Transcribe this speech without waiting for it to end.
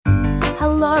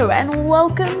Hello and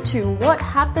welcome to What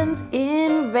Happens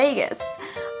in Vegas.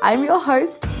 I'm your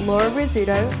host, Laura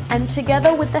Rizzuto, and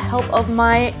together with the help of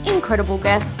my incredible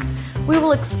guests, we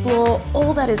will explore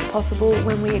all that is possible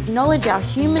when we acknowledge our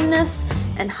humanness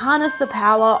and harness the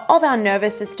power of our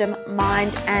nervous system,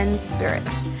 mind, and spirit.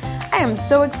 I am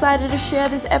so excited to share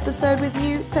this episode with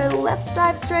you, so let's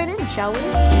dive straight in, shall we?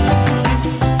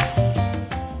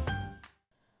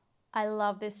 I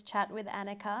love this chat with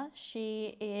Annika.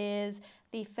 She is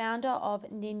the founder of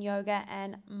Yin Yoga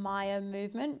and Maya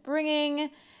Movement, bringing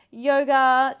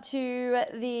yoga to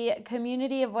the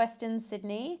community of Western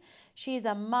Sydney. She's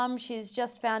a mum. She's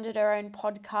just founded her own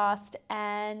podcast,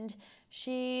 and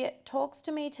she talks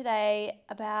to me today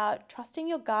about trusting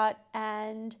your gut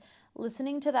and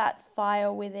listening to that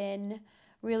fire within,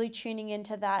 really tuning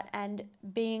into that and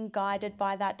being guided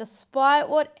by that, despite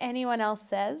what anyone else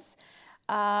says.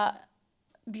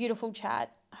 Beautiful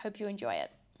chat. Hope you enjoy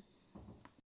it.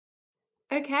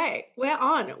 Okay, we're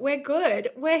on. We're good.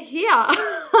 We're here.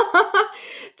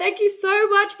 Thank you so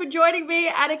much for joining me,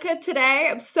 Annika, today.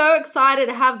 I'm so excited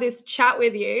to have this chat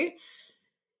with you.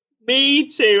 Me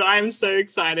too. I'm so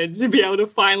excited to be able to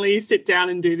finally sit down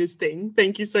and do this thing.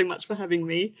 Thank you so much for having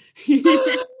me.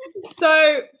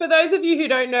 So, for those of you who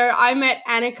don't know, I met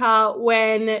Annika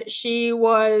when she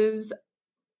was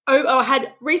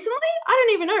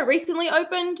recently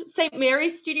opened St.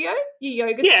 Mary's Studio, your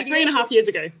yoga studio. 3.5 years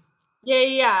ago.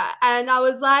 Yeah. And I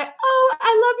was like, oh,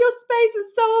 I love your space.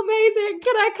 It's so amazing.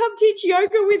 Can I come teach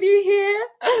yoga with you here?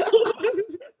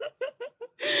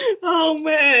 Oh,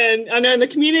 man. I know. And the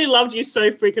community loved you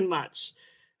so freaking much.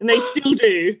 And they still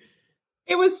do.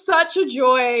 It was such a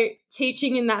joy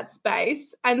teaching in that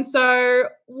space. And so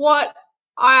what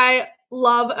I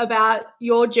love about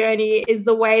your journey is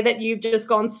the way that you've just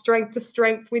gone strength to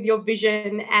strength with your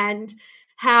vision and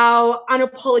how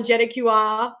unapologetic you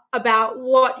are about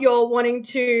what you're wanting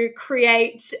to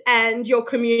create and your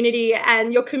community.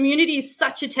 And your community is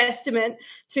such a testament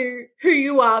to who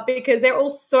you are because they're all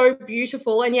so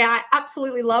beautiful. And yeah, I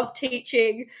absolutely love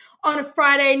teaching on a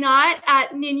Friday night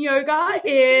at Yin Yoga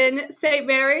in St.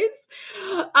 Mary's.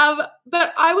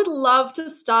 But I would love to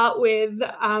start with,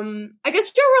 I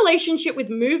guess, your relationship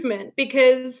with movement,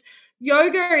 because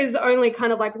yoga is only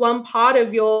kind of like one part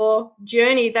of your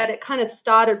journey, that it kind of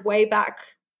started way back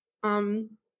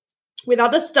with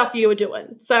other stuff you were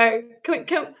doing. So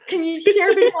can you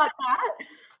share a bit about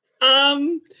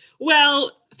that?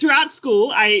 Well, throughout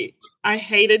school, I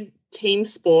hated team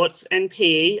sports and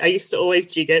PE. I used to always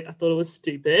jig it. I thought it was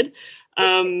stupid.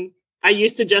 I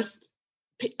used to just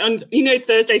pick,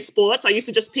 Thursday sports, I used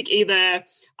to just pick either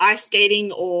ice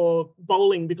skating or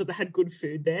bowling because I had good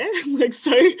food there. Hated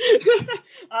sports.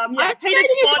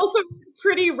 It's also a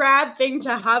pretty rad thing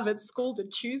to have at school to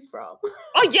choose from.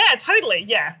 Oh yeah, totally.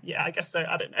 Yeah, I guess so.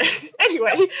 I don't know.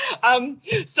 Anyway,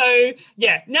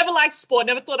 never liked sport,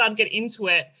 never thought I'd get into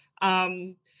it.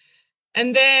 And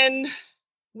then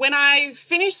when I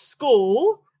finished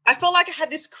school, I felt like I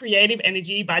had this creative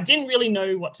energy, but I didn't really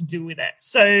know what to do with it.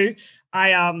 So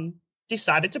I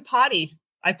decided to party.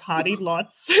 I partied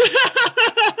lots.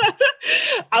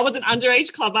 I was an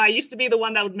underage clubber. I used to be the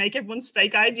one that would make everyone's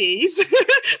fake IDs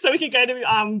so we could go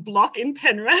to Block in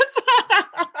Penrith.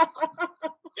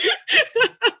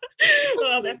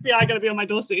 Well, the FBI going to be on my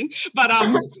door soon. But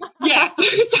yeah.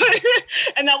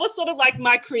 And that was sort of like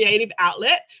my creative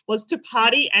outlet, was to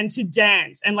party and to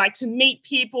dance and like to meet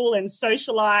people and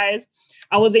socialize.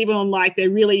 I was even on like their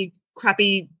really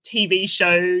crappy TV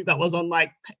show that was on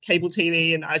like cable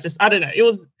TV, and I don't know. It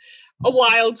was a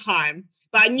wild time.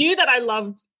 But I knew that I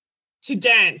loved to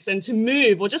dance and to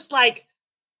move, or just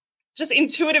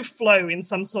intuitive flow in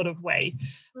some sort of way.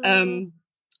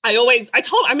 I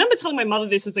remember telling my mother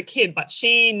this as a kid, but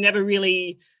she never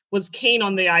really was keen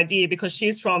on the idea because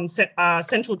she's from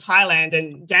central Thailand,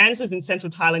 and dancers in central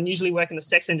Thailand usually work in the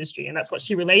sex industry, and that's what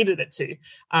she related it to.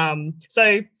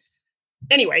 So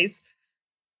anyways,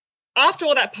 after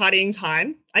all that partying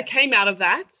time, I came out of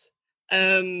that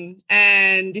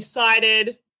and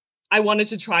decided I wanted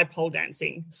to try pole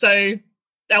dancing. So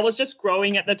that was just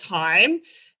growing at the time.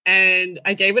 And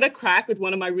I gave it a crack with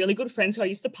one of my really good friends who I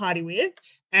used to party with.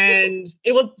 And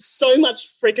it was so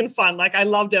much freaking fun. Like, I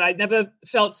loved it. I never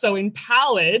felt so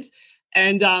empowered.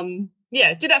 And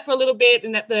did that for a little bit.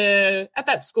 And at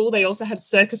that school, they also had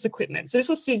circus equipment. So this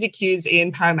was Susie Q's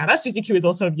in Parramatta. Susie Q is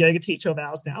also a yoga teacher of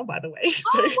ours now, by the way.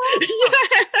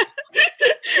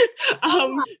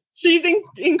 She's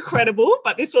incredible,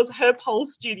 but this was her pole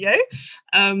studio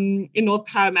in North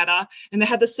Parramatta. And they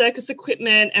had the circus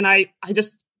equipment, and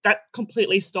that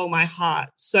completely stole my heart.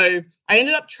 So I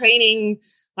ended up training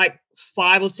like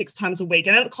 5 or 6 times a week.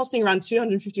 And it ended up costing around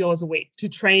 $250 a week to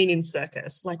train in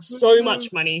circus, like so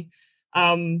much money.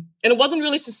 And it wasn't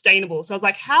really sustainable. So I was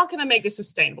like, how can I make this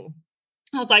sustainable?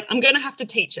 I was like, I'm going to have to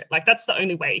teach it. Like, that's the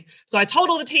only way. So I told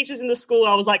all the teachers in the school,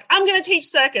 I was like, I'm going to teach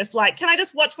circus. Like, can I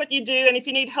just watch what you do? And if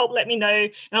you need help, let me know.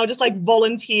 And I'll just like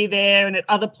volunteer there and at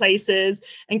other places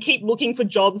and keep looking for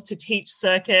jobs to teach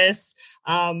circus.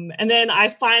 And then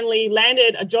I finally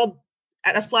landed a job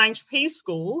at a flying trapeze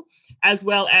school, as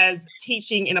well as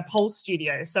teaching in a pole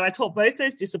studio. So I taught both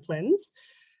those disciplines,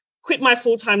 quit my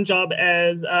full-time job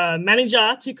as a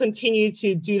manager to continue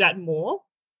to do that more.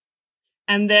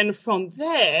 And then from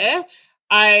there,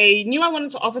 I knew I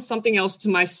wanted to offer something else to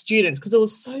my students because there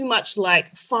was so much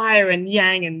like fire and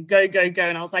yang and go, go, go.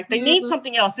 And I was like, they need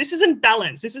something else. This isn't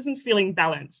balanced. This isn't feeling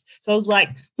balanced. So I was like,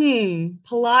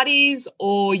 Pilates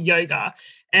or yoga.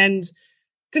 And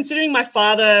considering my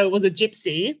father was a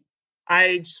gypsy,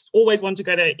 I just always wanted to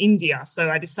go to India. So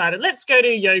I decided, let's go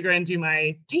to yoga and do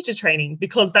my teacher training,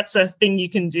 because that's a thing you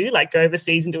can do, like go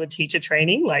overseas and do a teacher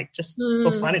training, like just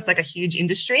for fun. It's like a huge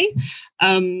industry.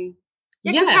 How many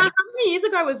years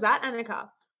ago was that, Annika?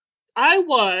 I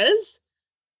was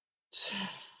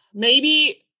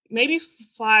maybe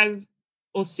 5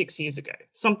 or 6 years ago,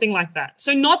 something like that.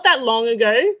 So not that long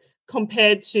ago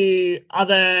compared to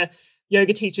other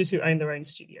yoga teachers who own their own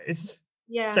studios.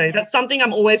 Yeah. So that's something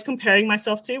I'm always comparing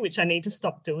myself to, which I need to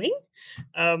stop doing.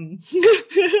 But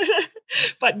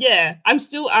yeah, I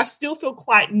still feel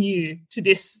quite new to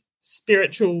this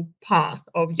spiritual path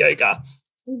of yoga.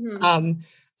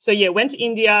 So yeah, went to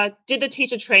India, did the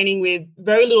teacher training with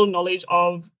very little knowledge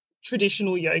of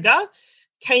traditional yoga,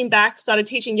 came back, started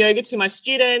teaching yoga to my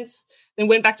students, then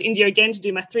went back to India again to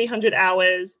do my 300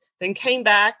 hours, then came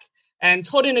back and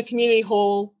taught in a community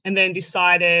hall, and then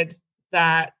decided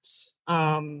that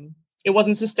it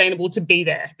wasn't sustainable to be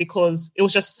there because it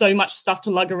was just so much stuff to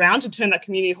lug around to turn that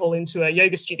community hall into a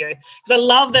yoga studio. Because I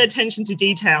love the attention to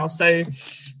detail. So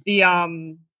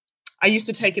I used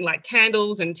to take in like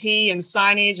candles and tea and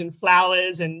signage and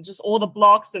flowers and just all the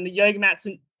blocks and the yoga mats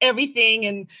and everything.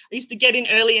 And I used to get in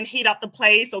early and heat up the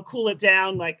place or cool it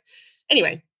down. Like,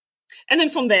 anyway. And then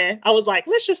from there, I was like,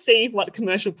 let's just see what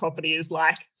commercial property is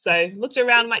like. So looked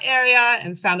around my area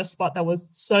and found a spot that was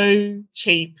so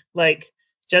cheap, like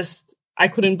just I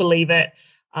couldn't believe it.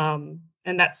 And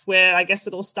that's where I guess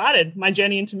it all started, my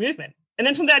journey into movement. And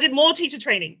then from there, I did more teacher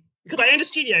training because I owned a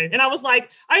studio. And I was like,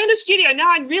 I own a studio. Now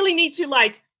I really need to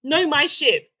like know my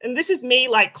shit. And this is me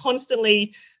like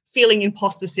constantly feeling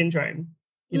imposter syndrome.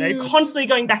 You know, constantly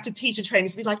going back to teacher training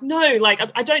to be like, no, like,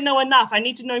 I don't know enough. I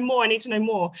need to know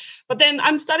more. But then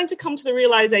I'm starting to come to the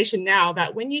realization now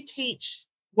that when you teach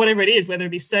whatever it is, whether it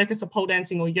be circus or pole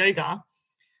dancing or yoga,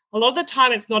 a lot of the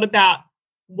time it's not about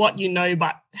what you know,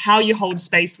 but how you hold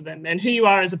space for them and who you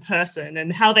are as a person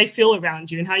and how they feel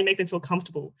around you and how you make them feel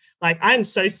comfortable. Like, I'm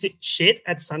so shit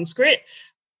at Sanskrit.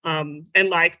 And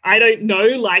like, I don't know,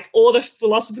 like all the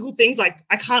philosophical things, like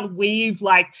I can't weave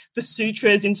like the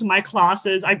sutras into my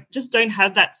classes. I just don't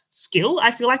have that skill.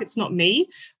 I feel like it's not me,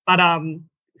 but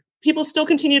people still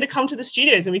continue to come to the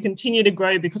studios and we continue to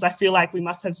grow because I feel like we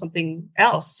must have something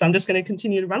else. So I'm just going to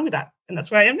continue to run with that. And that's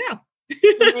where I am now.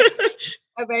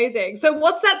 Amazing. So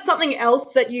what's that something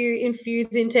else that you infuse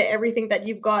into everything that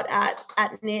you've got at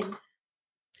NIN?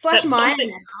 / Maya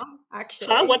now,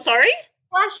 actually. What, sorry?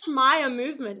 / Maya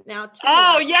movement now too.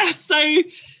 Oh, yeah. So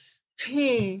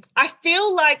I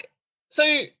feel like,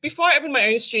 so before I opened my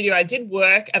own studio, I did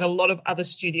work at a lot of other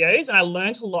studios and I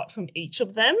learned a lot from each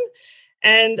of them.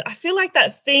 And I feel like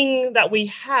that thing that we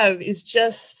have is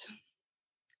just,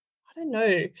 I don't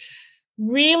know,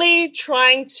 really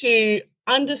trying to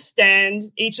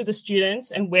understand each of the students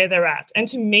and where they're at and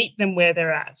to meet them where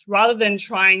they're at rather than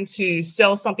trying to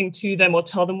sell something to them or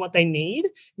tell them what they need.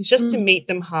 It's just to meet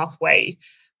them halfway.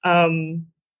 And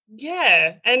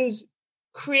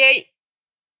create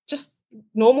just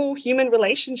normal human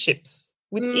relationships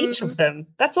with each of them.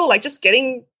 That's all, like just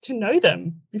getting to know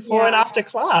them before and after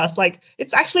class. Like,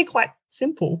 it's actually quite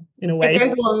simple in a way. It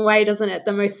goes a long way, doesn't it?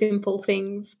 The most simple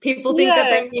things. People think that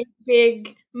they need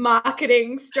big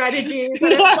marketing strategies.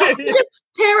 And it's like,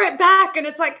 pare it back and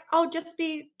it's like, oh, just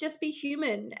be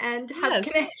human and have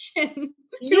connection.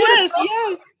 Yes.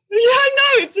 Yeah, I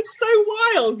know. It's so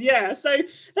wild. Yeah. So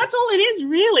that's all it is,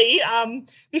 really.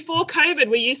 Before COVID,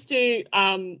 we used to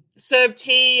serve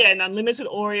tea and unlimited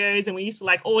Oreos, and we used to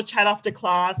like all chat after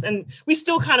class, and we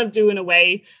still kind of do in a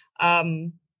way.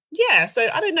 So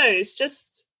I don't know. It's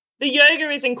just the yoga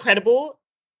is incredible,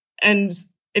 and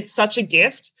it's such a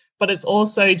gift, but it's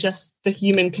also just the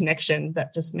human connection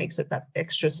that just makes it that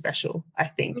extra special, I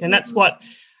think. And that's what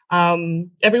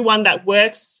everyone that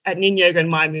works at Nin Yoga and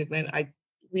My Movement,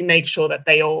 we make sure that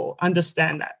they all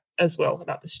understand that as well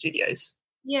about the studios.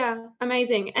 Yeah,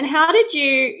 amazing. And how did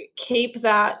you keep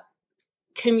that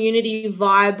community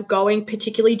vibe going,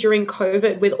 particularly during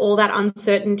COVID with all that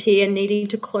uncertainty and needing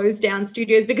to close down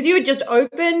studios? Because you had just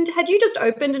opened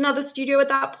another studio at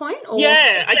that point? Or?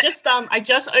 Yeah, I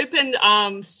just opened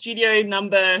studio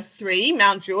number 3,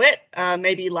 Mount Druitt,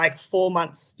 maybe like 4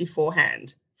 months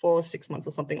beforehand, 4 or 6 months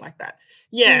or something like that.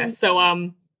 Yeah.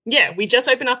 So we just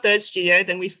opened our 3rd studio.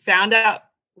 Then we found out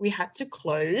we had to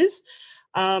close.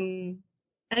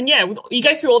 And yeah, you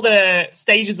go through all the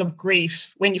stages of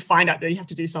grief when you find out that you have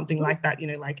to do something like that,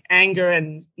 like anger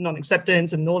and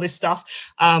non-acceptance and all this stuff.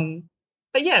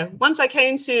 But yeah, once I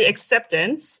came to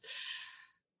acceptance,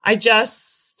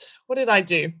 what did I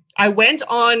do? I went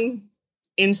on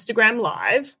Instagram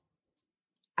Live.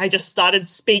 I just started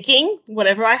speaking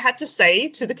whatever I had to say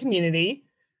to the community.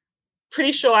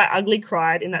 Pretty sure I ugly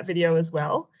cried in that video as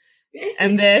well.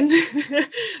 And then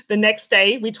the next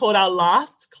day we taught our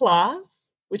last class,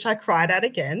 which I cried at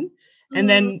again. And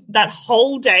then that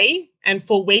whole day and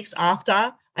for weeks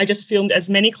after, I just filmed as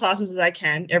many classes as I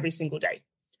can every single day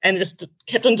and just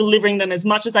kept on delivering them as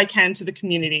much as I can to the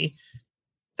community.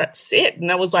 That's it. And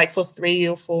that was like for 3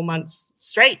 or 4 months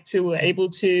straight till we're able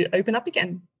to open up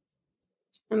again.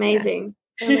 Amazing.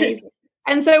 Yeah. Amazing.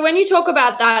 And so when you talk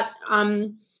about that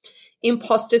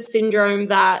imposter syndrome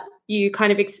that you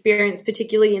kind of experienced,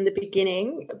 particularly in the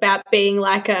beginning, about being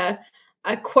like a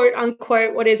quote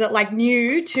unquote, what is it, like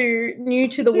new to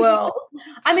the world.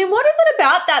 I mean, what is it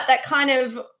about that kind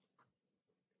of,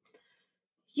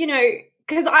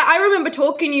 because I remember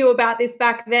talking to you about this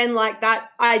back then, like that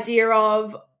idea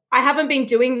of I haven't been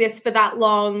doing this for that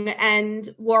long and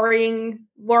worrying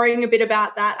a bit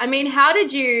about that. I mean, how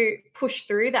did you push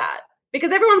through that?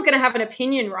 Because everyone's going to have an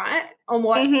opinion, right, on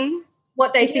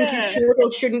what they think you should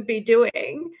or shouldn't be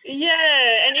doing.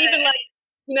 Yeah, and even like,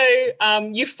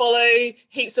 you follow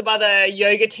heaps of other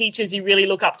yoga teachers you really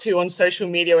look up to on social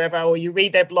media or whatever, or you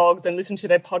read their blogs and listen to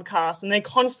their podcasts, and they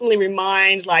constantly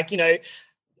remind, like,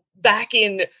 back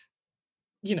in,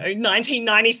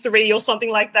 1993 or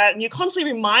something like that, and you're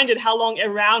constantly reminded how long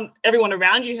everyone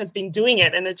around you has been doing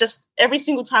it. And it just, every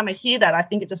single time I hear that, I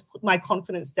think it just put my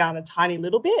confidence down a tiny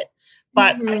little bit.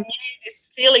 But I knew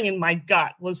this feeling in my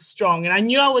gut was strong, and I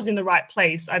knew I was in the right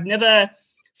place. I've never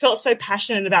felt so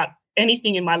passionate about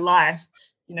anything in my life,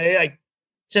 the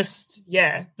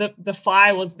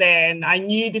fire was there, and I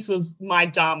knew this was my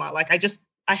dharma. Like I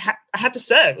had to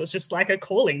serve. It was just like a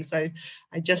calling. So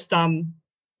I just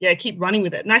keep running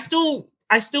with it. And I still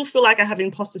feel like I have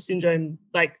imposter syndrome,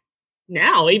 like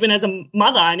now, even as a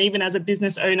mother and even as a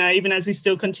business owner, even as we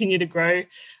still continue to grow.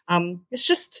 It's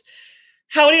just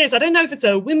how it is. I don't know if it's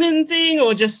a women thing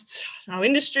or just our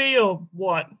industry or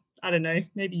what. I don't know.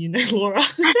 Maybe Laura.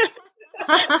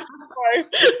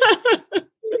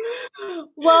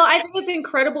 Well, I think it's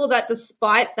incredible that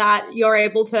despite that, you're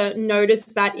able to notice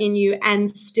that in you and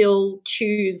still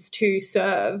choose to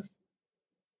serve.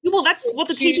 Well, that's what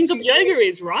the teachings of yoga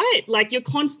is, right? Like, you're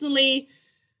constantly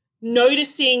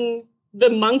noticing the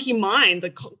monkey mind,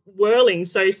 the whirling.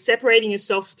 So separating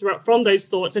yourself from those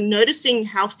thoughts and noticing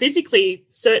how physically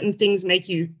certain things make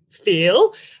you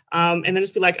feel, and then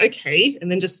just be like, okay,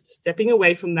 and then just stepping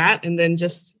away from that and then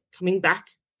just coming back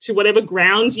to whatever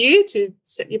grounds you to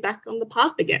set you back on the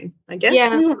path again, I guess.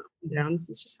 Yeah. Downs.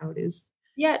 It's just how it is.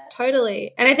 Yeah,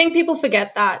 totally. And I think people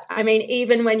forget that. I mean,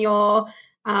 even when you're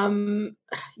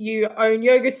you own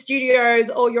yoga studios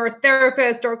or you're a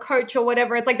therapist or a coach or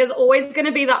whatever, it's like there's always going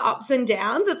to be the ups and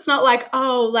downs. It's not like,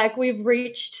 like we've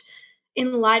reached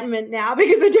enlightenment now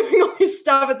because we're doing all this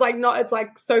stuff. It's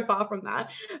like so far from that.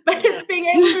 But it's being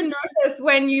able to notice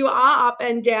when you are up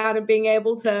and down and being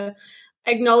able to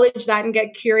acknowledge that and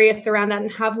get curious around that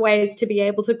and have ways to be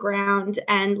able to ground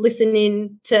and listen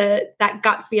in to that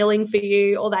gut feeling for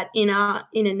you or that inner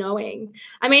knowing.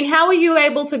 I mean, how are you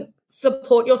able to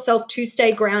support yourself to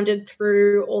stay grounded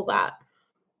through all that?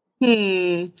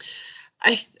 I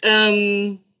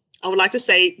would like to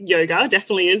say yoga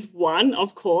definitely is one,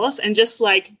 of course, and just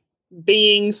like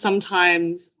being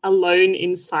sometimes alone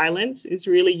in silence is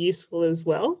really useful as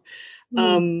well.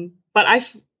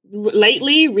 But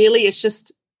lately, really, it's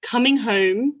just coming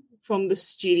home from the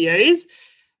studios,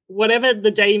 whatever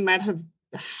the day might have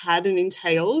had and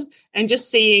entailed, and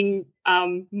just seeing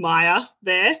Maya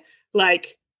there.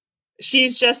 Like,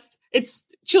 she's just,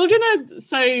 children are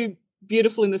so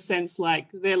beautiful in the sense, like,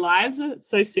 their lives are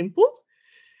so simple.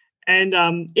 And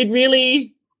it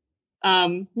really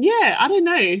yeah, I don't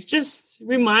know, just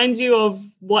reminds you of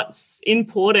what's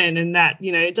important, and that,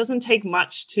 it doesn't take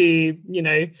much to,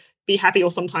 be happy, or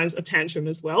sometimes a tantrum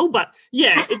as well. But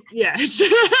yeah, yeah.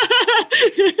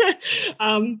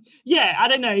 Yeah, I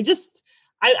don't know, just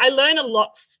I learn a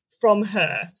lot from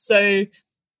her. So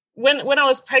when I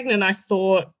was pregnant, I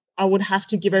thought I would have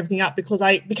to give everything up, because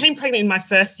I became pregnant in my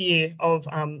first year of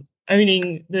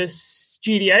owning the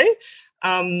studio.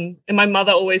 And my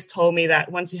mother always told me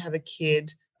that once you have a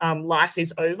kid, life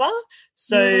is over.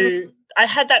 So I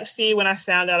had that fear when I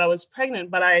found out I was pregnant,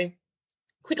 but I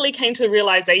quickly came to the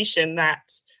realization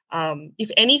that if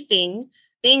anything,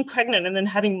 being pregnant and then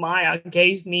having Maya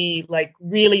gave me like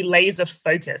really laser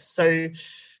focus. So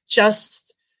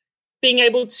just being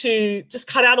able to just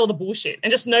cut out all the bullshit and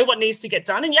just know what needs to get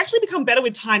done. And you actually become better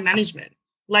with time management.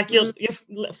 Like you're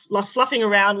fluffing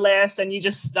around less, and you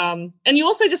just and you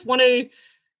also just want to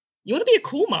be a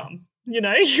cool mom. You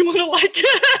want to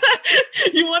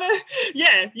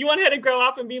you want her to grow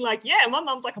up and be like, yeah, my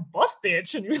mom's like a boss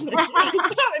bitch, and you're like,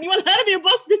 and you want her to be a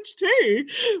boss bitch too,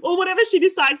 or whatever she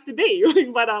decides to be.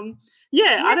 But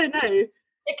yeah, I don't know.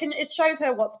 It shows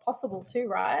her what's possible too,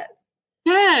 right?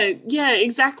 Yeah,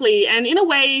 exactly. And in a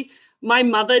way, my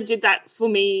mother did that for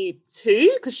me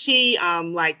too, because she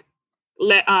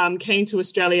came to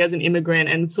Australia as an immigrant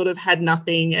and sort of had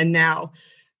nothing, and now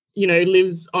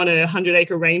lives on a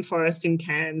 100-acre rainforest in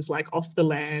Cairns, like off the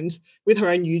land, with her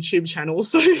own YouTube channel.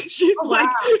 So she's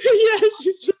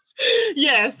she's just,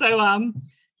 yeah. So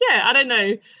yeah, I don't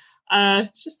know.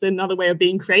 It's just another way of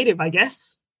being creative, I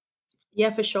guess.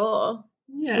 Yeah, for sure.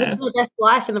 Yeah, living the best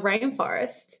life in the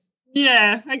rainforest.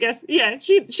 Yeah, I guess. Yeah,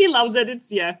 she loves it.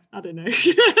 It's, yeah, I don't know.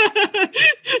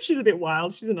 She's a bit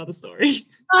wild. She's another story.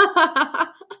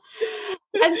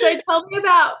 And so tell me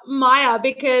about Maya,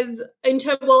 because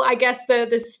I guess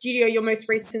the studio, your most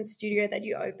recent studio that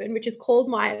you opened, which is called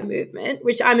Maya Movement,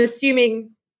 which I'm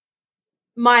assuming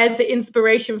Maya's the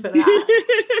inspiration for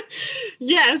that.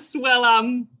 Yes.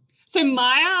 Well, so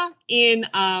Maya in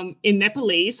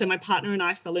Nepalese, so my partner and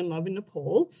I fell in love in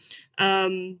Nepal.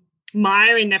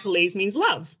 Maya in Nepalese means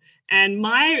love. And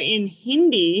Maya in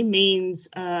Hindi means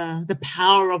the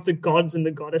power of the gods and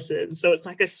the goddesses. So it's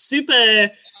like it's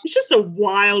just a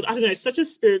wild, I don't know, such a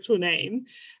spiritual name.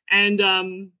 And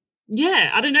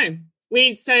yeah, I don't know.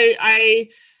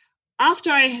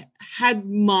 After I had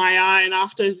Maya, and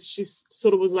after she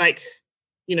sort of was like,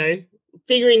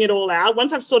 figuring it all out,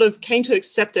 once I've sort of came to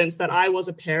acceptance that I was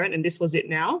a parent and this was it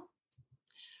now,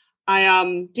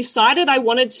 I decided I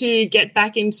wanted to get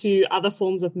back into other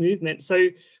forms of movement. So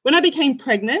when I became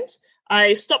pregnant,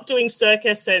 I stopped doing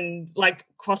circus and like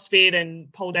CrossFit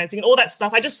and pole dancing and all that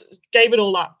stuff. I just gave it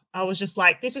all up. I was just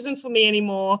like, this isn't for me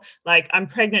anymore. Like, I'm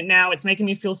pregnant now. It's making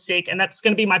me feel sick. And that's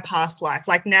going to be my past life.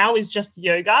 Like, now is just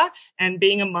yoga and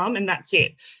being a mum, and that's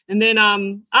it. And then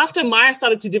after Maya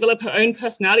started to develop her own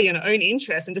personality and her own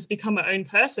interests and just become her own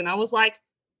person, I was like,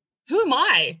 who am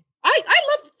I? I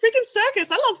love freaking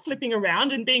circus. I love flipping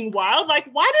around and being wild. Like,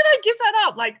 why did I give that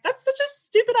up? Like, that's such a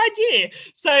stupid idea.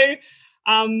 So,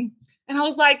 and I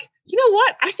was like, you know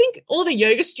what? I think all the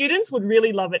yoga students would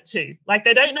really love it too. Like,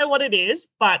 they don't know what it is,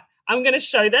 but I'm going to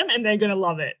show them and they're going to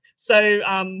love it. So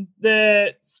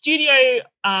the studio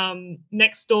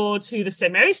next door to the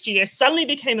St. Mary's studio suddenly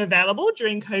became available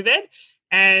during COVID,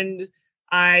 and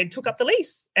I took up the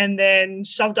lease and then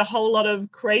shoved a whole lot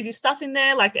of crazy stuff in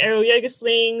there, like the aerial yoga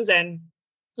slings and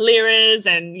liras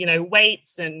and,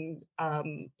 weights and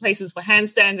places for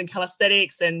handstands and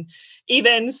calisthenics, and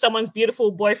even someone's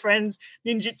beautiful boyfriend's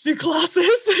ninjutsu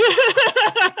classes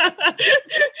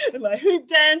and like hoop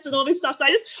dance and all this stuff. So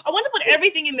I want to put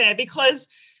everything in there because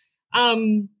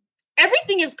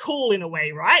everything is cool in a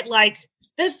way, right? Like,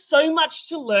 there's so much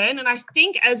to learn. And I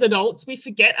think as adults, we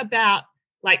forget about,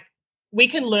 like, we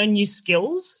can learn new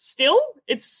skills still.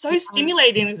 It's so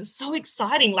stimulating and it's so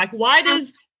exciting. Like, why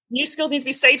does new skills need to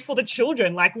be saved for the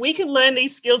children? Like, we can learn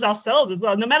these skills ourselves as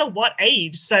well, no matter what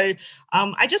age. So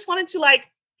I just wanted to like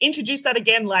introduce that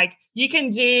again. Like, you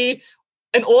can do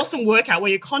an awesome workout where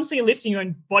you're constantly lifting your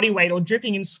own body weight or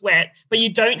dripping in sweat, but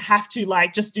you don't have to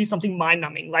like just do something mind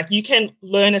numbing. Like, you can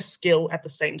learn a skill at the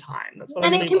same time. That's what I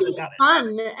really love about it. And it can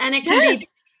be fun, and it can be,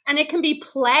 and it can be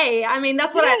play. I mean,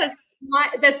 that's what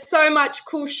there's so much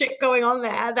cool shit going on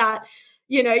there that,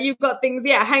 you've got things,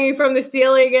 hanging from the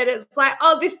ceiling, and it's like,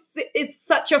 oh, this is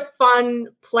such a fun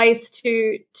place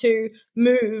to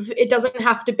move. It doesn't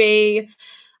have to be,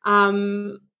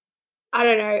 I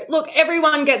don't know. Look,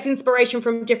 everyone gets inspiration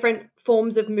from different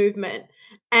forms of movement.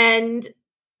 And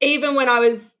even when I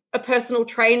was a personal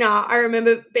trainer, I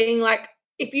remember being like,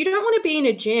 if you don't want to be in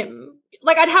a gym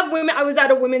like I'd have women, I was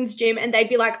at a women's gym and they'd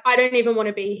be like, I don't even want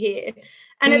to be here.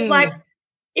 And it's like,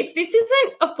 if this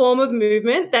isn't a form of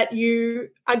movement that you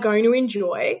are going to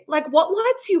enjoy, like what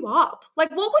lights you up? Like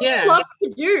what would you love to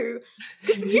do?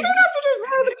 Because you don't have to just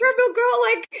run the treadmill, girl.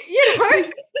 Like, you know,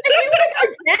 if you want to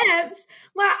go dance,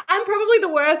 like I'm probably the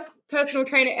worst personal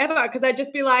trainer ever because I'd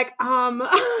just be like, and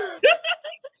that's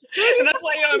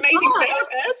why you're amazing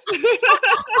therapist.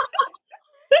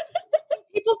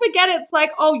 People forget it's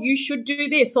like, oh, you should do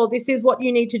this, or this is what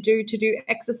you need to do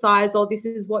exercise, or this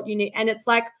is what you need. And it's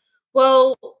like,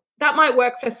 well, that might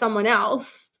work for someone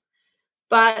else,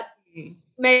 but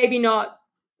maybe not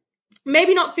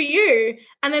for you.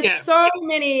 And there's so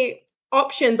many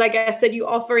options, I guess, that you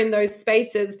offer in those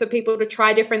spaces for people to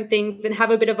try different things and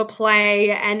have a bit of a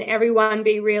play and everyone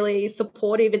be really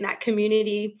supportive in that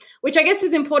community, which I guess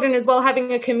is important as well,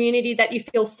 having a community that you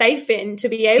feel safe in to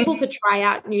be able to try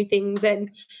out new things and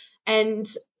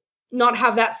not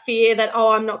have that fear that,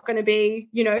 oh, I'm not going to be,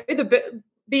 you know,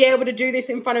 be able to do this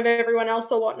in front of everyone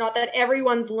else or whatnot, that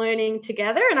everyone's learning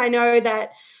together. And I know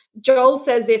that Joel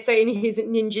says this in his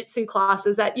ninjutsu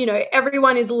classes that, you know,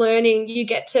 everyone is learning. You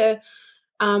get to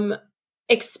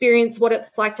experience what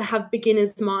it's like to have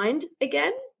beginner's mind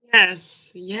again.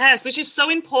 Yes, which is so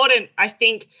important. I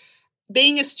think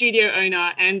being a studio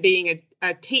owner and being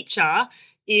a teacher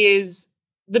is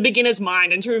the beginner's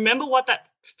mind, and to remember what that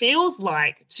feels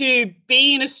like to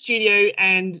be in a studio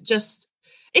and just,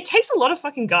 it takes a lot of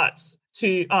fucking guts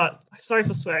to, sorry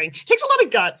for swearing, it takes a lot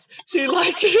of guts to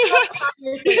like,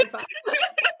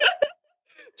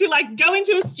 to like go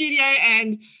into a studio,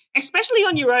 and especially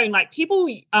on your own, like people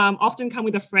often come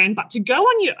with a friend, but to go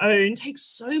on your own takes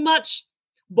so much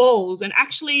balls. And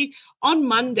actually on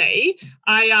Monday,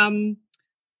 I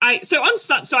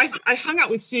hung out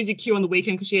with Susie Q on the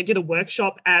weekend because she did a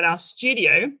workshop at our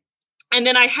studio. And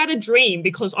then I had a dream,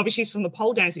 because obviously it's from the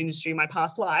pole dance industry, my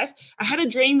past life. I had a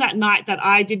dream that night that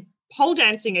I did pole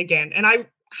dancing again. And I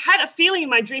had a feeling in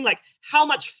my dream like how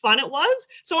much fun it was.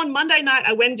 So on Monday night,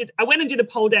 I went and did a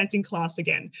pole dancing class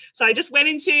again. So I just went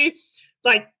into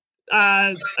like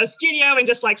a studio and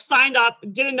just like signed up,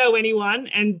 didn't know anyone.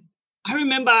 And I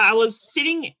remember I was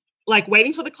sitting like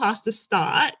waiting for the class to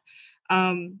start,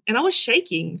 and I was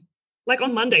shaking like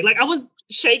on Monday. Like I was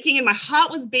shaking and my heart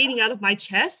was beating out of my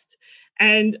chest.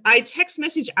 And I text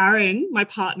messaged Aaron, my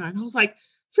partner, and I was like,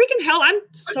 freaking hell, I'm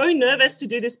so nervous to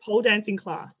do this pole dancing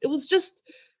class. It was just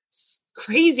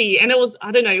crazy. And it was,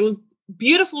 I don't know, it was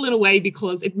beautiful in a way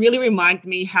because it really reminded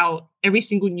me how every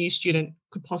single new student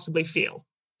could possibly feel.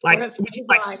 Like, which is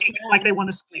like, like they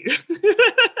want to skew.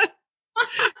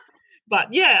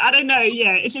 But yeah, I don't know.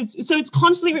 Yeah, it's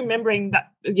constantly remembering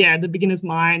that. Yeah, the beginner's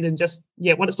mind and just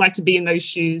what it's like to be in those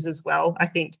shoes as well. I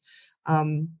think.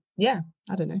 I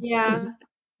don't know.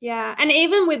 Yeah, and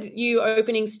even with you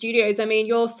opening studios, I mean,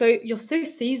 you're so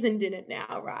seasoned in it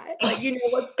now, right? Like you know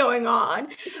what's going on.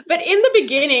 But in the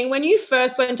beginning, when you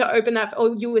first went to open that,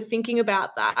 or you were thinking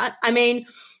about that, I mean,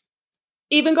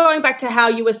 even going back to how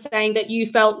you were saying that you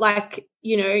felt like,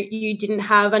 you know, you didn't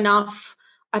have enough,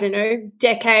 I don't know,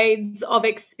 decades of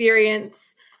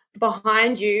experience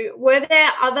behind you. Were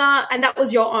there other, and that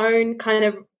was your own kind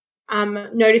of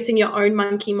noticing your own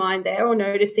monkey mind there, or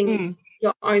noticing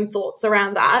your own thoughts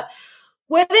around that.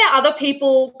 Were there other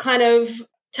people kind of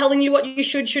telling you what you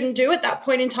shouldn't do at that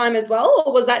point in time as well,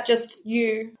 or was that just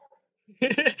you?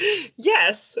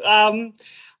 Yes. When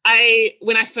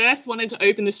I first wanted to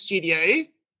open the studio,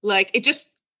 like it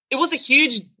was a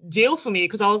huge deal for me,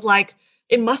 because I was like,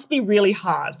 it must be really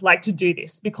hard, like, to do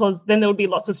this, because then there would be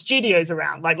lots of studios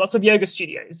around, like lots of yoga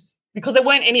studios, because there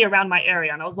weren't any around my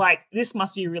area. And I was like, this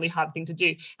must be a really hard thing to do.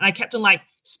 And I kept on like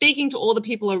speaking to all the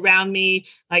people around me,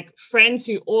 like friends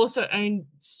who also owned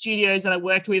studios that I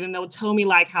worked with. And they would tell me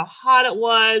like how hard it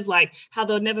was, like how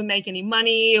they would never make any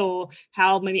money or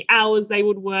how many hours they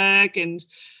would work. And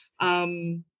I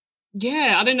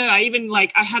don't know. I even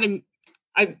like,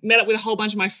 I met up with a whole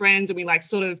bunch of my friends, and we like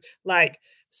sort of like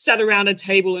sat around a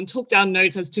table and took down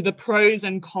notes as to the pros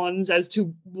and cons as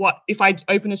to what, if I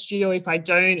open a studio, if I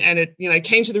don't. And it, you know,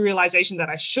 came to the realization that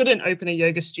I shouldn't open a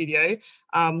yoga studio.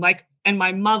 And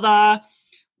my mother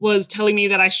was telling me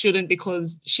that I shouldn't,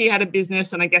 because she had a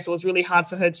business and I guess it was really hard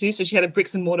for her too. So she had a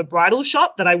bricks and mortar bridal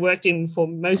shop that I worked in for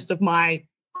most of my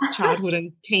childhood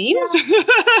and teens.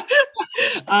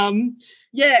 And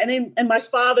my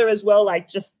father as well, like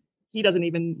just, he doesn't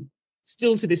even,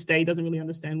 still to this day, doesn't really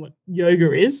understand what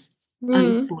yoga is,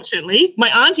 unfortunately. My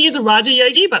auntie is a Raja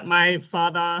yogi, but my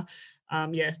father,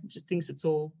 just thinks it's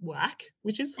all whack,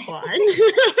 which is fine.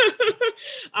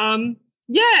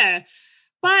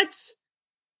 But,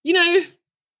 you know,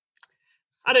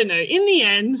 I don't know. In the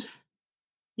end,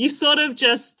 you sort of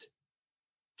just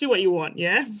do what you want,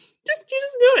 yeah? You just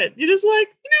do it. You're just like,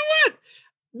 you know what?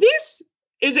 This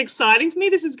is exciting for me.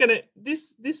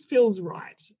 This feels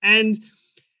right. And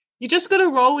you just got to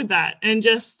roll with that and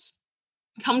just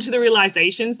come to the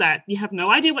realizations that you have no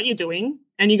idea what you're doing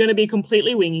and you're going to be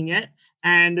completely winging it.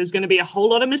 And there's going to be a whole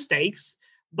lot of mistakes,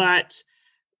 but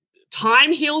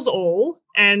time heals all,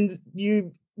 and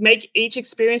you make each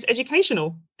experience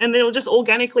educational, and then it'll just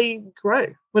organically grow,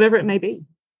 whatever it may be.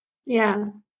 Yeah.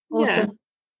 Awesome.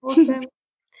 Yeah. Awesome.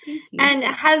 And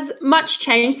has much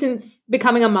changed since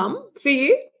becoming a mum for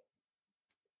you?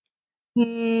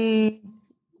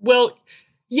 Well,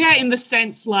 yeah, in the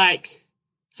sense like,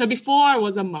 so before I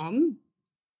was a mum,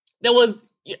 there was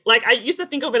like, I used to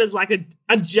think of it as like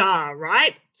a jar,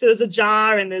 right? So there's a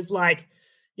jar and there's like,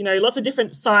 you know, lots of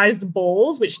different sized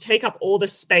balls which take up all the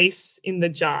space in the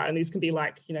jar. And these can be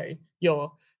like, you know,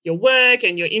 your work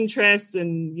and your interests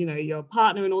and, you know, your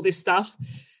partner and all this stuff.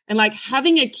 And like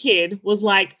having a kid was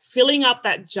like filling up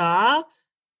that jar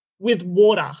with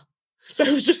water. So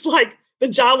it was just like the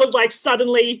jar was like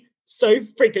suddenly so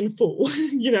freaking full,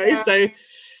 you know? Yeah. So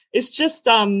it's just,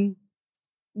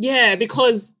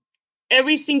 because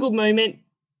every single moment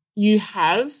you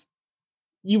have,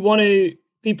 you want to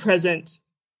be present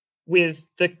with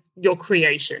your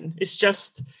creation. It's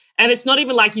just, and it's not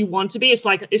even like you want to be, it's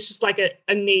just like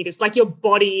a need. It's like your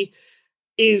body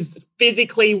is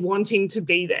physically wanting to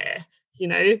be there, you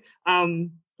know?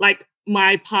 Like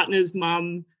my partner's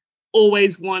mum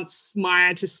always wants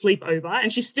Maya to sleep over,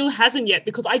 and she still hasn't yet,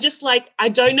 because I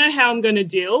don't know how I'm going to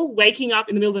deal waking up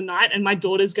in the middle of the night and my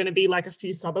daughter's going to be like a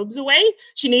few suburbs away.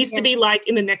 She needs to be like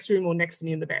in the next room or next to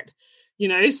me in the bed, you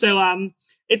know? So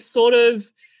it's sort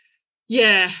of,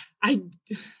 I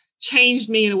changed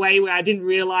me in a way where I didn't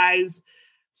realize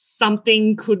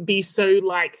something could be so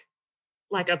like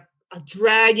a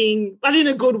dragging, but in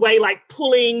a good way, like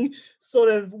pulling, sort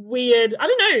of weird. I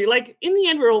don't know, like in the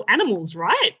end, we're all animals,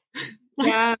 right?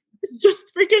 Yeah.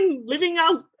 Just freaking living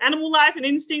our animal life and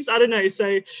instincts. I don't know.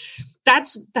 So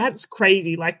that's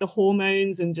crazy, like the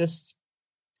hormones and just,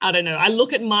 I don't know. I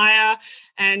look at Maya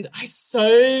and I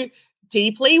so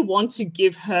deeply want to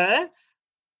give her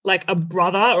like a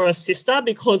brother or a sister,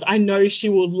 because I know she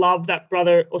will love that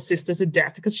brother or sister to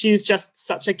death, because she's just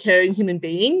such a caring human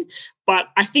being. But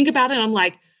I think about it and I'm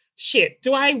like, shit,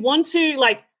 do I want to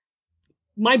like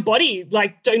my body,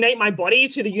 like donate my body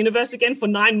to the universe again for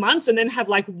 9 months and then have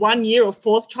like 1 year or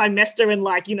fourth trimester and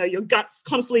like, you know, your guts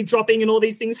constantly dropping and all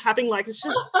these things happening? Like, it's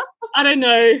just, I don't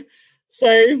know.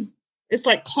 So it's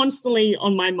like constantly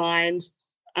on my mind.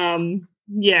 But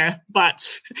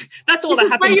that's all that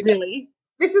happens really.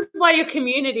 This is why your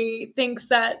community thinks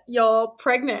that you're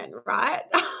pregnant, right?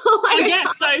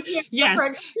 Yes.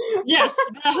 The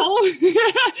whole,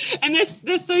 and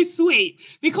they're so sweet,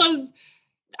 because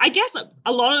I guess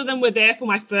a lot of them were there for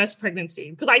my first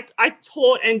pregnancy, because I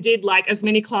taught and did like as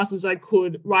many classes as I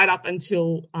could right up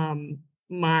until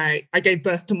I gave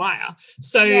birth to Maya.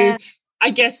 So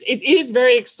I guess it is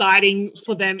very exciting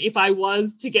for them if I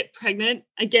was to get pregnant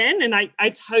again, and I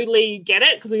totally get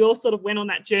it, because we all sort of went on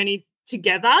that journey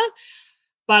together.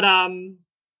 But I'm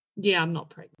not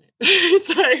pregnant.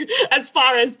 So as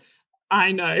far as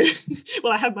I know,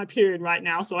 well, I have my period right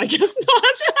now, so I guess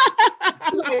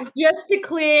not. Just to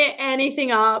clear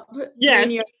anything up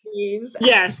in your ears.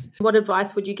 Yes. What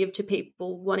advice would you give to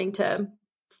people wanting to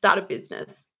start a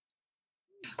business?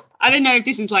 I don't know if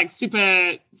this is like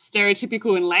super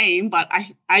stereotypical and lame, but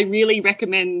I really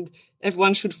recommend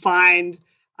everyone should find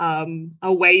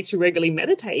a way to regularly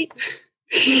meditate.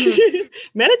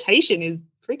 Meditation is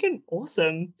freaking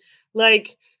awesome.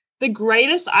 Like, the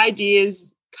greatest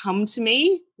ideas come to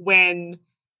me when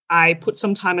I put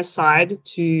some time aside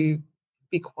to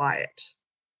be quiet,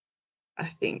 I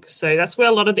think. So that's where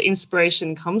a lot of the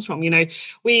inspiration comes from. You know,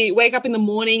 we wake up in the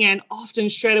morning and often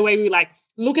straight away we like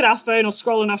look at our phone or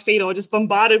scroll on our feed, or just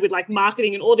bombarded with like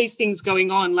marketing and all these things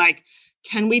going on. Like,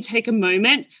 can we take a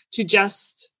moment to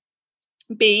just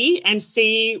be and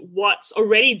see what's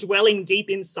already dwelling deep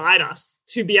inside us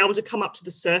to be able to come up to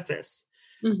the surface?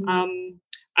 Mm-hmm.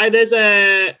 There's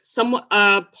a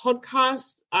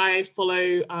podcast I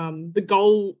follow, the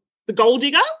Goal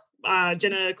Digger,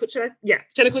 Jenna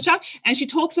Kutcher, and she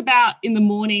talks about in the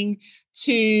morning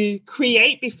to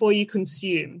create before you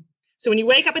consume. So when you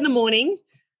wake up in the morning,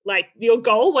 like your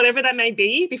goal, whatever that may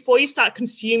be, before you start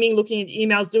consuming, looking at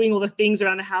emails, doing all the things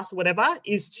around the house or whatever,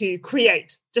 is to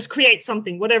create. Just create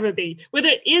something, whatever it be. Whether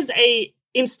it is a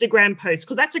Instagram post,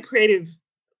 because that's a creative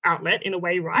outlet in a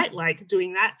way, right? Like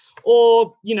doing that,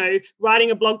 or, you know, writing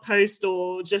a blog post,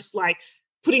 or just like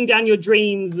putting down your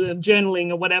dreams,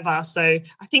 journaling or whatever. So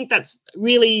I think that's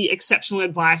really exceptional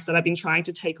advice that I've been trying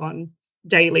to take on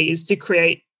daily, is to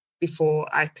create before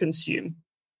I consume.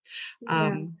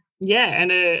 And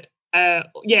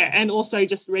also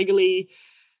just regularly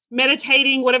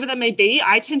meditating, whatever that may be.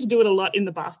 I tend to do it a lot in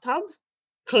the bathtub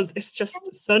because it's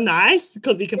just so nice,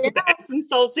 because you can put the Epsom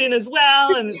salts in as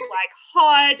well, and it's like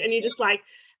hot, and you just like,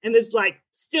 and there's like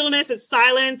stillness, it's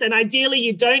silence, and ideally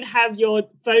you don't have your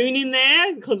phone in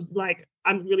there, because like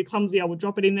I'm really clumsy, I would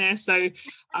drop it in there. So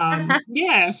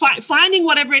finding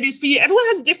whatever it is for you. Everyone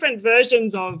has different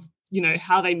versions of, you know,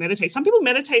 how they meditate. Some people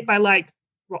meditate by like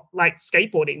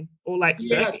skateboarding or like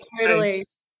surfing. Totally.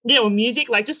 So, or music.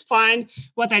 Like, just find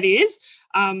what that is,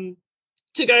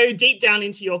 to go deep down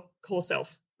into your core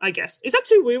self, I guess. Is that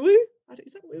too woo-woo?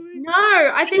 Is that woo-woo? No,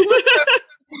 I think what's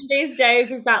these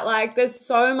days is that like there's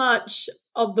so much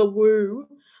of the woo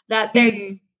that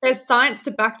there's science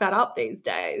to back that up these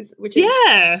days, which is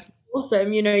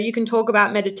awesome. You know, you can talk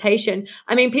about meditation.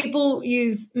 I mean, people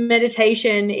use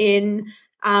meditation in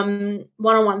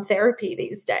one-on-one therapy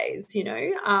these days, you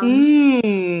know.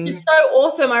 It's so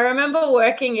awesome. I remember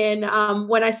working in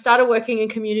when I started working in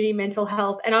community mental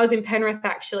health, and I was in Penrith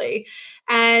actually,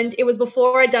 and it was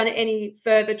before I'd done any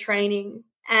further training.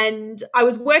 And I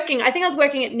was working at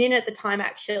NIN at the time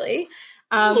actually,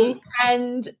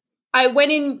 and I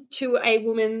went into a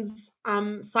woman's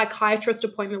psychiatrist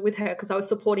appointment with her because I was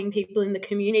supporting people in the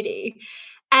community.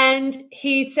 And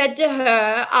he said to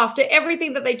her, after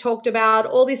everything that they talked about,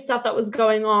 all this stuff that was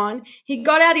going on, he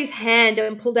got out his hand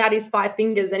and pulled out his 5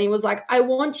 fingers, and he was like, I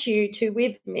want you to,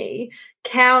 with me,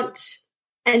 count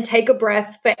and take a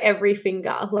breath for every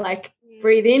finger. Like,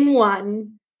 breathe in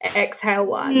 1, exhale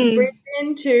 1, breathe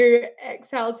in 2,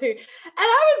 exhale 2. And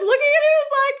I was looking at it, I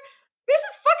was like, this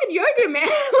is fucking yoga, man.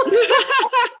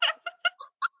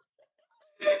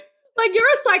 Like, you're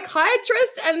a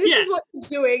psychiatrist and this is what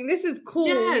you're doing. This is cool.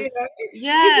 Yes. You know?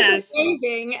 Yes. This is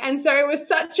amazing. And so it was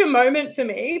such a moment for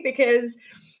me, because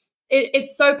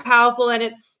it's so powerful, and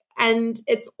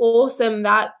it's awesome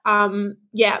that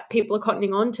people are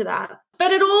cottoning on to that.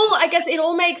 But it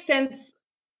all makes sense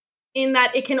in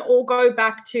that it can all go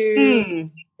back to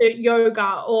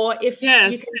yoga, or if you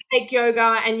can take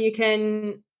yoga and you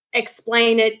can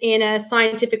explain it in a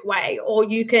scientific way, or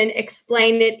you can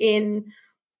explain it in,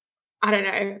 I don't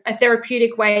know, a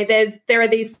therapeutic way. There are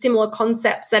these similar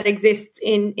concepts that exist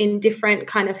in different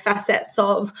kind of facets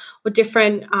of, or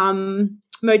different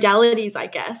modalities, I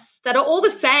guess, that are all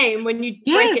the same when you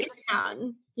break it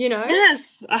down, you know?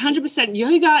 Yes, 100%.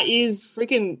 Yoga is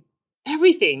freaking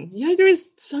everything. Yoga is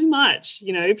so much,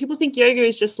 you know. People think yoga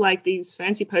is just like these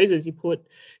fancy poses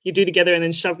you do together and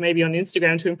then shove maybe on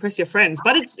Instagram to impress your friends,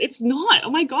 but it's not. Oh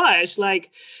my gosh.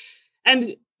 Like,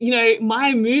 and you know,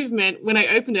 my movement when I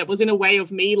opened it was in a way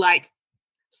of me like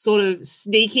sort of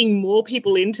sneaking more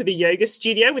people into the yoga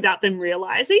studio without them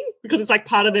realizing, because it's like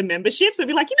part of their membership. So I'd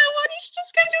be like, you know what, you should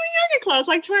just go to a yoga class,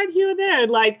 like try it here and there.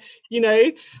 And like, you know,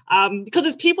 because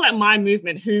there's people at my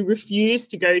movement who refuse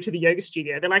to go to the yoga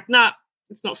studio. They're like, nah,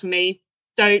 it's not for me.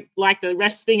 Don't like the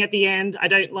rest thing at the end. I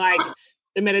don't like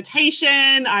the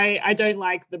meditation. I don't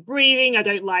like the breathing. I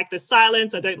don't like the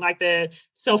silence. I don't like the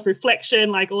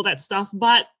self-reflection, like all that stuff.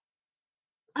 But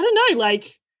I don't know,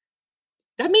 like,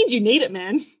 that means you need it,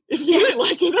 man. If you don't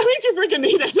like it, that means you freaking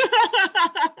need it.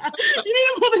 You need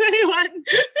it more than anyone.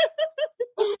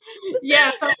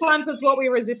 Yeah, sometimes it's what we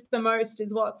resist the most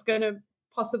is what's going to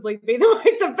possibly be the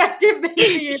most effective thing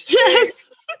for you.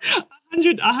 Yes,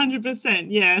 100%.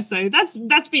 Yeah, so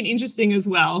that's been interesting as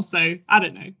well. So I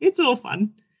don't know, it's all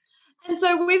fun. And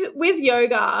so with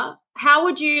yoga, how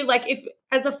would you, like, if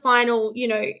as a final, you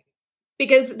know,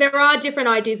 because there are different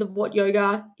ideas of what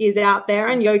yoga is out there,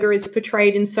 and yoga is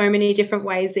portrayed in so many different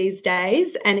ways these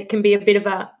days, and it can be a bit of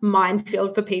a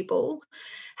minefield for people.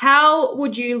 How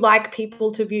would you like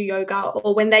people to view yoga,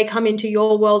 or when they come into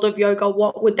your world of yoga,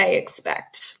 what would they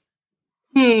expect?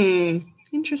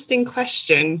 Interesting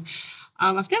question.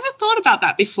 I've never thought about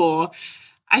that before.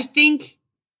 I think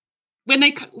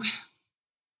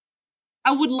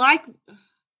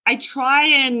I try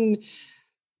and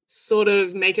sort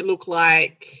of make it look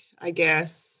like, I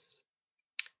guess,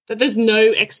 that there's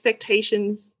no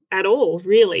expectations at all,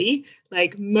 really.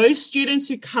 Like, most students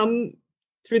who come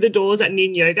through the doors at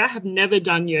NIN Yoga have never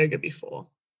done yoga before.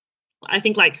 I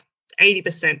think like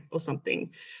 80% or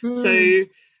something. So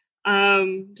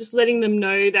just letting them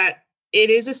know that it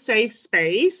is a safe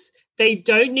space. They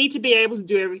don't need to be able to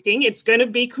do everything. It's going to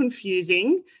be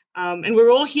confusing. And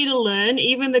we're all here to learn.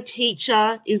 Even the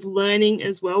teacher is learning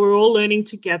as well. We're all learning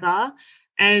together.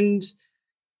 And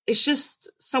it's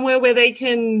just somewhere where they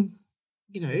can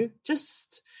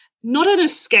just not an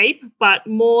escape, but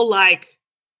more like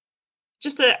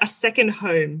just a second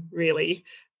home, really.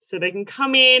 So they can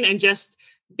come in and just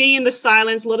be in the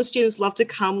silence. A lot of students love to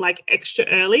come like extra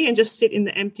early and just sit in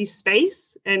the empty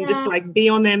space and just like be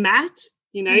on their mat,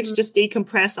 to just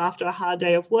decompress after a hard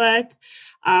day of work.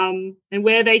 And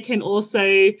where they can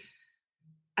also,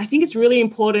 I think it's really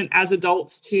important as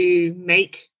adults to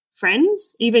make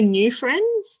friends, even new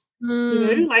friends.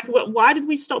 Like why did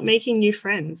we stop making new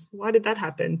friends? Why did that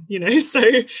happen? So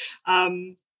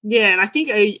and I think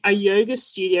a yoga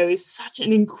studio is such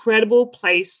an incredible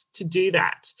place to do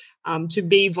that, to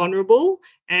be vulnerable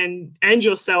and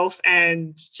yourself,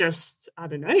 and just, I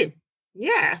don't know.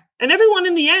 Yeah. And everyone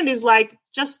in the end is like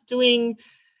just doing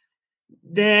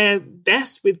their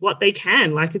best with what they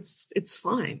can. Like it's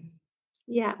fine.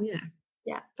 Yeah. Yeah.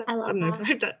 I love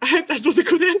that. I hope that was a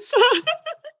good answer.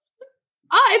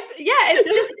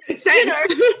 It's just,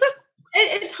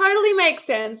 it totally makes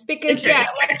sense because,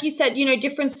 like you said,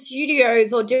 different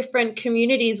studios or different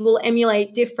communities will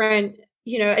emulate different,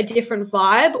 a different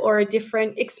vibe or a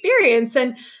different experience.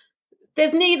 And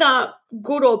there's neither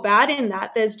good or bad in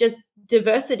that. There's just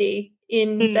diversity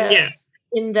in the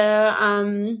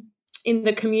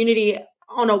community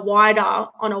on a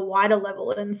wider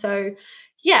level. And so,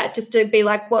 just to be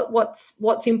like,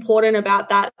 what's important about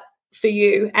that for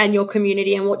you and your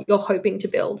community and what you're hoping to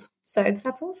build. So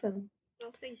that's awesome.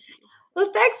 Well, thank you.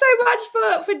 Well, thanks so much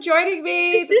for joining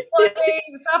me this morning,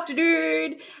 this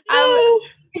afternoon.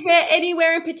 Is there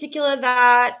anywhere in particular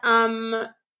that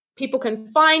people can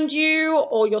find you,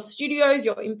 or your studios,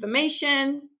 your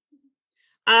information?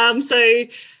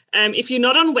 If you're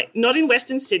not in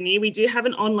Western Sydney, we do have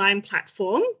an online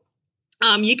platform.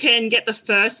 You can get the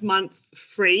first month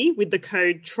free with the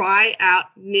code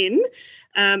TRYOUTNIN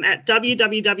at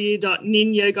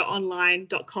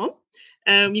www.ninyogaonline.com.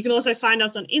 You can also find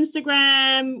us on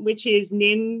Instagram, which is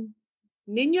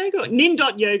nin.yoga,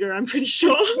 I'm pretty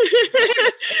sure.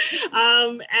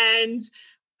 And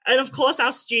of course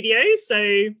our studios.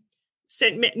 So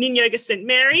Nin Yoga St.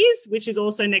 Mary's, which is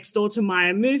also next door to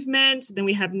Maya Movement. Then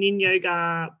we have Nin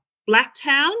Yoga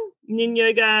Blacktown, Nin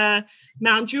Yoga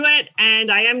Mount Druitt,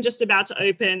 and I am just about to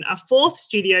open a fourth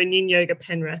studio, Nin Yoga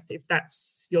Penrith, if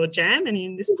that's your jam and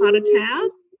in this part of town.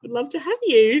 Would love to have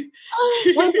you.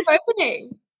 When's it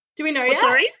opening? Do we know yet?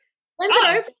 Sorry? When's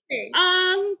it opening?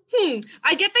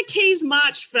 I get the keys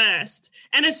March 1st,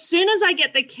 and as soon as I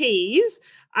get the keys,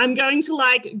 I'm going to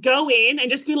like go in and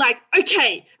just be like,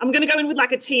 okay, I'm going to go in with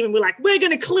like a team and we're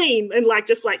going to clean and like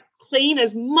just like clean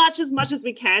as much as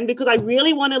we can, because I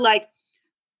really want to like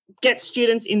get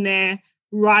students in there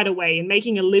right away and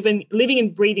making a living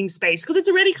and breathing space, because it's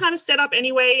already kind of set up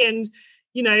anyway. And,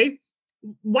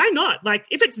 why not? Like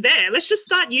if it's there, let's just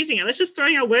start using it. Let's just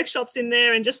throw our workshops in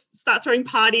there and just start throwing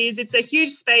parties. It's a huge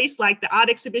space. Like the art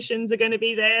exhibitions are going to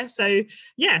be there. So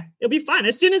yeah, it'll be fun.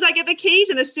 As soon as I get the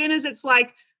keys and as soon as it's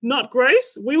like not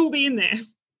gross, we will be in there.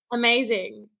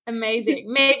 Amazing.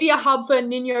 Maybe a hub for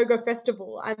Nin Yoga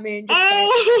Festival. I mean, yes,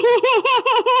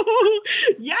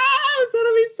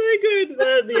 that'll be so good.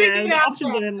 The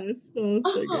options are endless. Oh,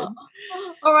 so good.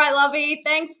 All right, lovey.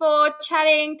 Thanks for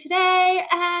chatting today,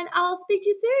 and I'll speak to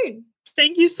you soon.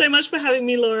 Thank you so much for having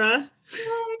me, Laura.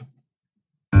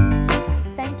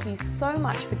 Thank you so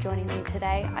much for joining me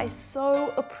today. I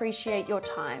so appreciate your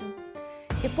time.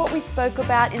 If what we spoke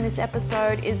about in this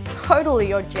episode is totally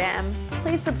your jam,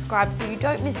 please subscribe so you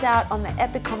don't miss out on the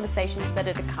epic conversations that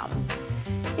are to come.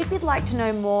 If you'd like to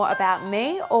know more about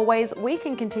me or ways we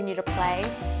can continue to play,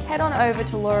 head on over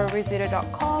to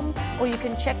laurarizzuto.com, or you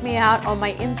can check me out on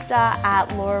my Insta at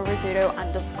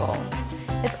laurarizzuto_.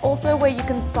 It's also where you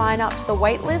can sign up to the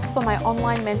waitlist for my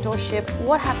online mentorship,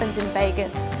 What Happens in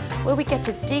Vegas, where we get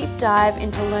to deep dive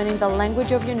into learning the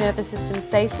language of your nervous system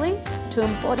safely to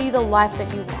embody the life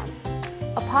that you want.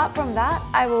 Apart from that,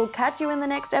 I will catch you in the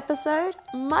next episode.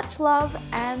 Much love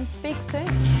and speak soon.